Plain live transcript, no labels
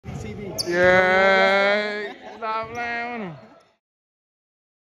Yeah. Stop playing with him.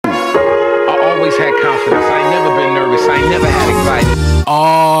 I always had confidence. I ain't never been nervous. I ain't never had anxiety.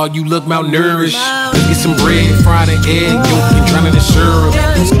 Oh, you look malnourished. Let's get some bread, fry the egg, yolk, and drown in the syrup. You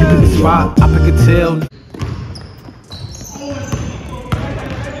pick a spot, I pick a tail.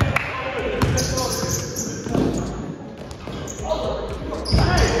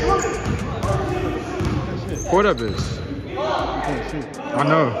 What up is? I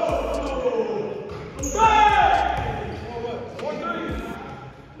know.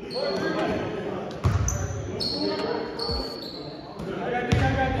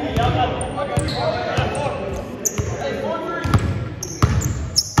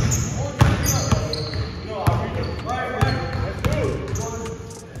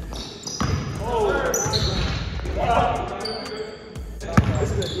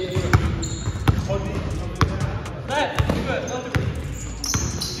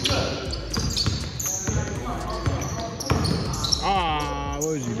 What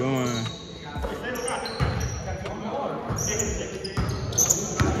was you doing?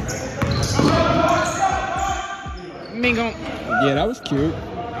 Mingo. Yeah, that was cute.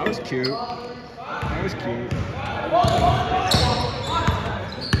 That was cute. That was cute.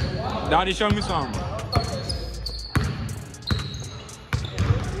 Daddy, show me something.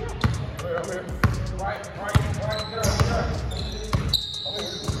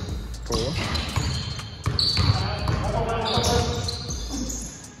 Cool.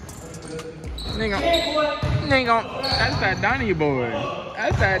 Nigga, that's that Donnie boy.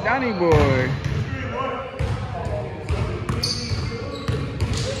 That's that Donnie boy.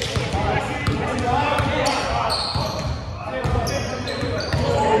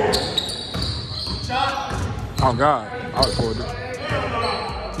 Oh God, I recorded.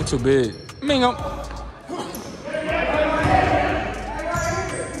 You're too big. Mingo.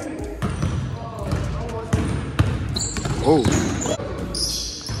 Oh.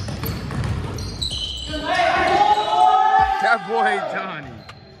 That boy Johnny.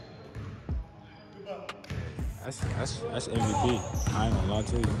 That's MVP. I ain't gonna lie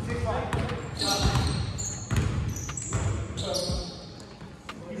to you.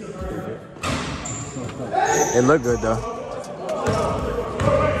 It looked good though.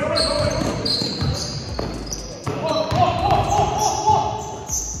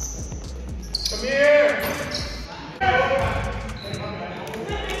 Come here.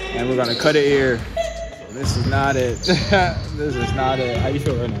 And we're gonna cut it here. This is not it. This is not it. How you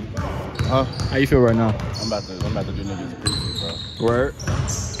feel right now? Huh? How you feel right now? I'm about to do niggas appreciate, bro. Word.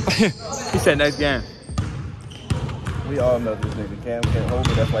 He said next game. We all know this nigga Cam can't hold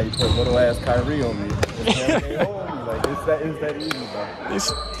me. That's why he put little ass Kyrie on me. Cam can't hold me. Like it's that easy, bro.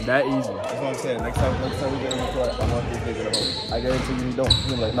 It's that easy. That's what I'm saying. Next time we get in the court, I want this nigga to hold me. I guarantee you he don't.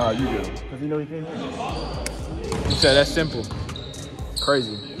 He's like, nah, you do. Because you know he can't hold me. You said that's simple.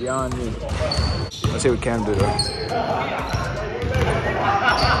 Crazy. Beyond me. Let's see what Cam do though.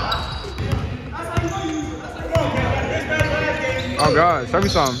 Oh God, show me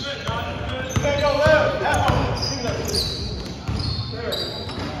something.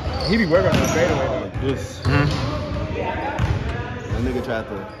 He be working on the fadeaway like this. That nigga tried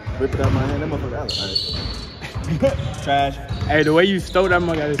to rip it out my hand. That motherfucker out. Right? Trash. Hey, the way you stole that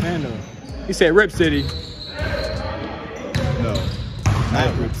mug out of his hand though. He said Rip City. No.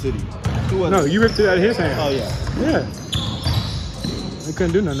 Not Rip City. Who was No, it? you ripped it out of his hand. Oh yeah. Yeah. They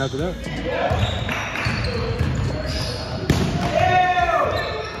couldn't do nothing after that.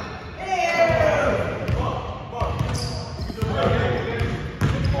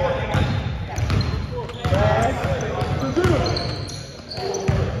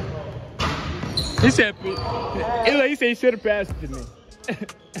 He said, he said he should have passed it to me.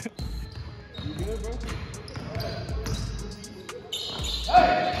 You good, bro?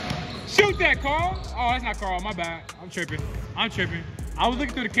 Shoot that, Carl. Oh, that's not Carl. My bad. I'm tripping. I was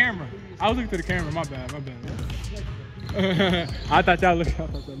looking through the camera. My bad. I thought y'all looked.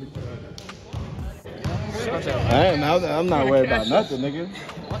 I'm not worried about nothing, nigga.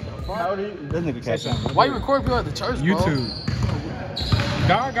 How old are you? This nigga catch something. Why you recording people at the church, bro? YouTube.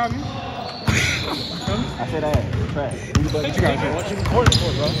 God got me. I said that. Trash. What you got? What you recording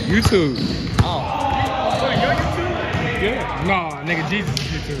for, bro? YouTube. Oh. Wait, your YouTube? Yeah. Nah, nigga, Jesus is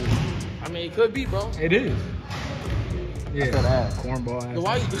YouTube. I mean, it could be, bro. It is. Yeah. I said ass. Cornball ass. But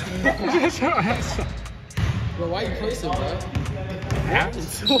why you... That's your ass. Bro, why you placing, bro?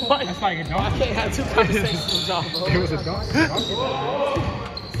 Ass? What? That's like a dog. I can't have two conversations with y'all, bro. It was a dog.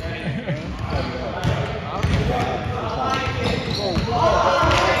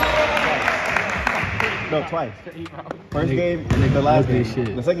 No, twice. First game and the last game.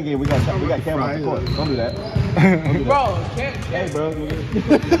 shit. The second game we got Cam on the court. Don't do that. Bro, Cam, Hey, bro.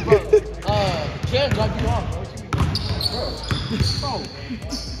 Cam dropped you off, bro.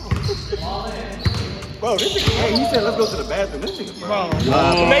 Bro, this nigga, hey, he said let's go to the bathroom. This nigga, bro.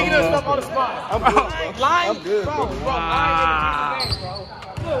 Making us stuff on the spot. I'm good, bro. Lying, I'm good, bro. Bro, lying in the game, bro.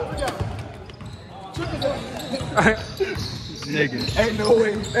 Nigga. Ain't no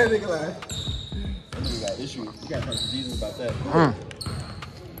way. That nigga lying. That nigga got issues. You gotta talk to Jesus about that.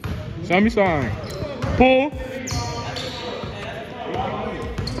 Show me something. Pull.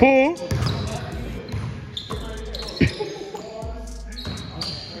 Pull.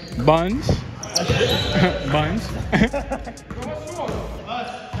 Buns. Buns.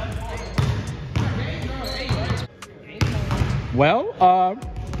 Well,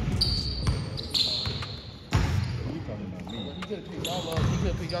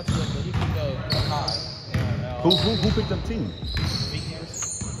 Who picked up team?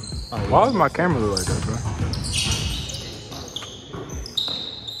 why does my camera look like that, bro?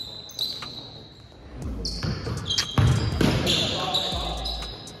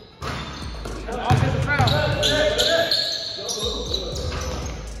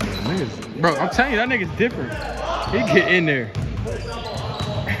 Niggas, bro, I'm telling you, that nigga's different. He get in there.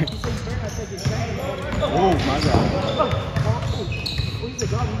 Oh my God.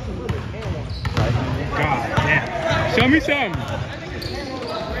 God damn. Show me something.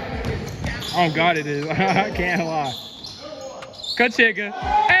 Oh God, it is. I can't lie. Cut chigga.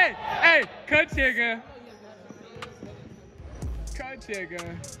 Hey, hey, cut chigga. Cut chigga.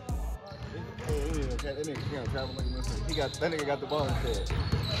 That nigga can't travel like this. That nigga got the ball instead.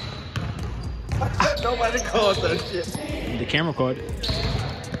 Nobody calls that shit. The camera caught it.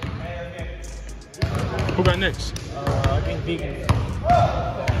 Who got next? I think Vegan.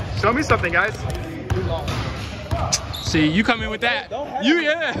 Show me something, guys. See, you come in with that. You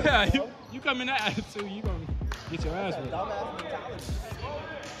come in that attitude, you gonna get your ass whipped.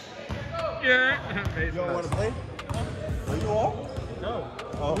 Yeah. You don't want to play? Are you all? No.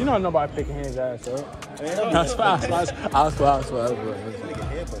 Oh. You know nobody picking his ass up. That's fast. I was fast.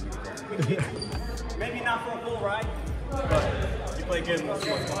 Maybe not for a full ride, but you play games with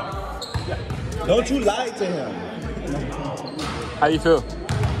Don't you lie to him. How you feel?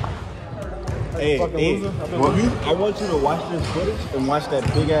 Hey, I want you to watch this footage and watch that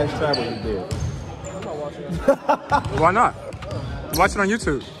big ass travel you did. Why not? Watch it on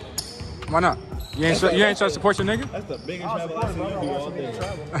YouTube. Why not? You ain't trying to support your nigga? That's the biggest travel I've seen you do all day.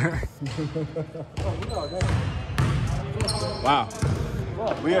 Wow.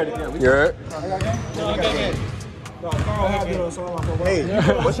 We already did. Yeah. Hey,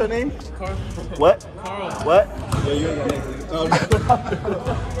 what's your name? Carl. What? Carl. What? Yeah, you're the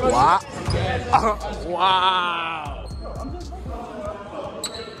Wow. Wow.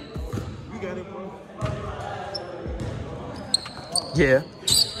 You got it, bro. Yeah.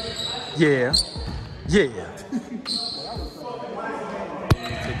 Yeah. Yeah.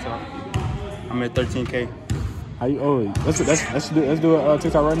 TikTok. I'm at 13K. How you? Oh, let's do a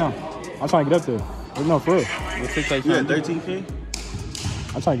TikTok right now. I'm trying to get up there. No, for real. What TikTok You you at 13K?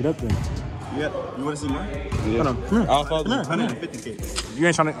 I'm trying to get up there. You want to see mine? Hold on. Come here. I'll follow you. 150K. You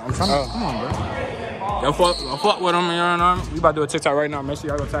ain't trying to. I'm trying to. Come on, bro. Yo, fuck with him. You know what I mean? We about to do a TikTok right now. Make sure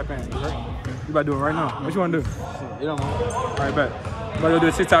y'all go tap in. Right? You about to do it right now. What you want to do? You don't know. All right, bet. We about to do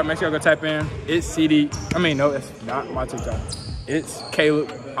a TikTok. Make sure y'all go tap in. It's CD. I mean, no, it's not my TikTok. It's Caleb.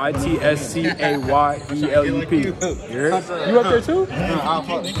 ITSCAYELUP. You up there too?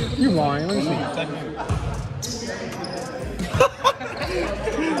 You lying? Let me see.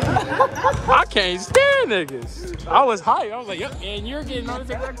 I can't stand niggas. I was hyped. I was like, yep, and you're getting on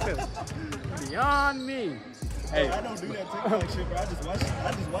the TikTok too. Beyond me. Hey, I don't do that TikTok shit, bro. I just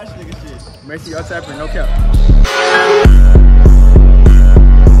watch nigga shit. make sure y'all tap in. No cap.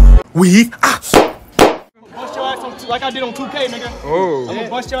 Bust your ass like I did on 2K, nigga. Oh. I'm gonna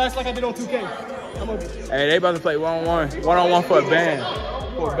bust your ass like I did on 2K. Hey, they about to play one-on-one for a band.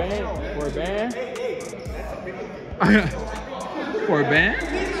 For a band? For a band? For a band?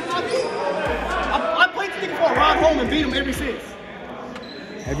 I played this nigga for a ride home and beat him ever since.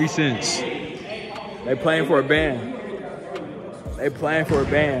 Ever since. They playing for a band. They playing for a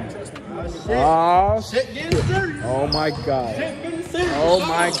band. Oh, Shit getting serious. oh my God. Shit getting serious. Oh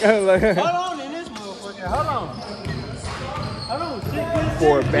my God. Hold on in this motherfucker. Hold on. Hold on. Shit getting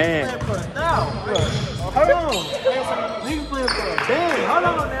For a serious. band. Niggas playing for a now. Hold on. Niggas playing for a band. Hold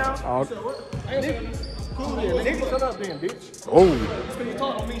on now. Oh. Nigga, cool here. Nigga, shut up then, bitch. Oh. Can you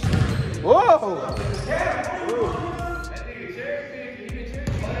talk on me? Whoa.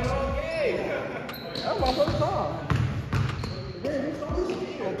 my first time.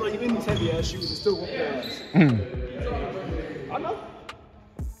 Don't play any heavy ass shoes and still whoop your ass. I know.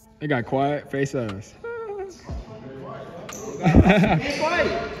 They got quiet face ass.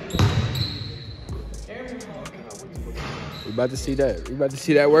 We about to see that. We about to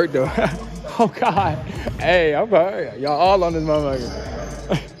see that work though. Oh God. Hey, I'm y'all all on this motherfucker.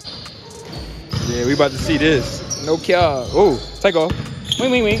 Yeah, we about to see this. No care. Oh, take off.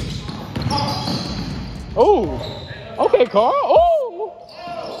 Wing, wing, wing. Oh. Okay, Carl. Oh.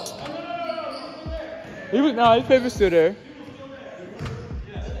 His paper's still there.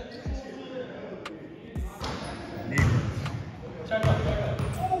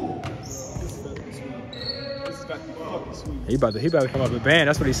 He about to come up with a band.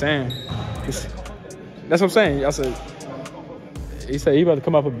 That's what he's saying. That's what I'm saying. He said he about to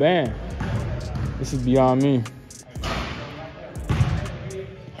come up with a band. This is beyond me.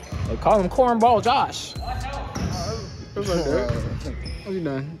 They call him Cornball Josh. What's you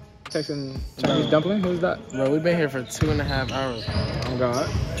doing? Texting Chinese dumpling? Who's that? Bro, we've been here for 2.5 hours. Oh God.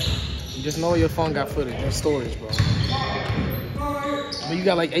 You just know your phone got footage and storage, bro. But you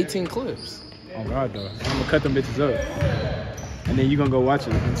got like 18 clips. Oh God, though. I'm gonna cut them bitches up. And then you gonna go watch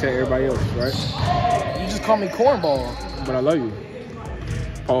it and tell everybody else, right? You just call me Cornball. But I love you.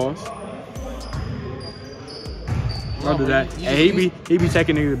 Pause. Don't do that. Hey, he be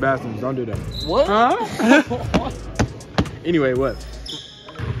taking niggas to the bathrooms. Don't do that. What? Huh? Anyway, what?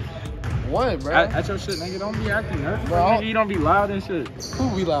 What, bro? At your shit, nigga. Don't be acting nerd. Bro, Nigga, you don't be loud and shit. Who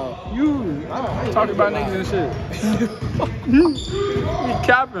be loud? You I talking about niggas and shit. You be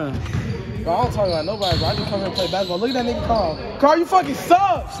capping. Bro, I don't talk about nobody, bro. I just come here and play basketball. Look at that nigga Carl. Carl, you fucking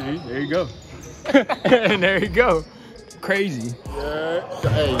suck. See, there you go. And there you go. Crazy. Yeah.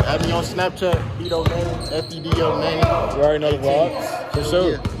 Hey, add me on Snapchat, Fido Manning, FEDO Manning. You already know the vlogs. For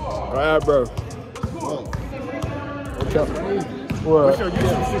sure. Right, bro. What's up? What? What's your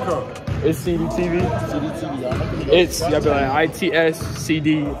YouTube shit called? It's CDTV. CDTV, y'all. It's, y'all be like ITS CD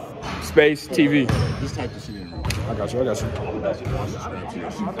space TV. This type of shit in there. I got you.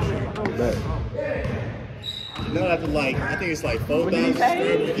 Bet. You don't have to like, I think it's like 4,000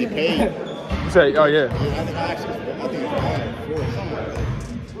 subscribers to get paid. You say, oh yeah. Yeah, I think I think it's 4 something like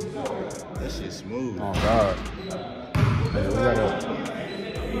that. That shit's smooth. Oh God. Man, we gotta.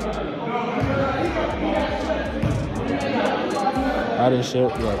 I didn't shit.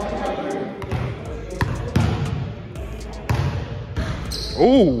 Yeah.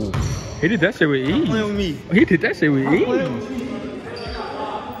 Ooh, he did that shit with ease. Play with me. He did that shit with ease. Play with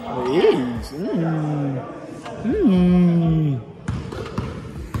With ease.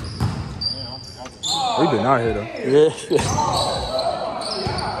 We've been out here though. Yeah.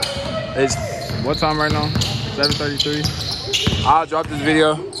 It's what time right now? 7:33. I'll drop this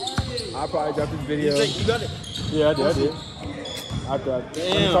video. I'll probably drop this video. You got it? Yeah, I did.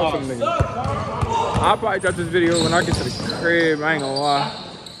 Damn. I'll probably drop this video when I get to the crib. I ain't gonna lie.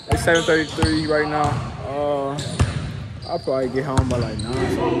 It's 7:33 right now. I'll probably get home by like 9.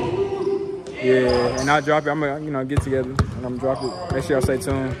 Yeah, and I'll drop it. I'm gonna get together and I'm gonna drop it. Make sure y'all stay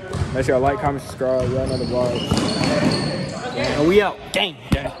tuned. Make sure y'all like, comment, subscribe. Y'all know the vibes. And we out. Gang.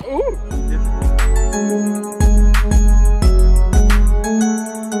 Ooh.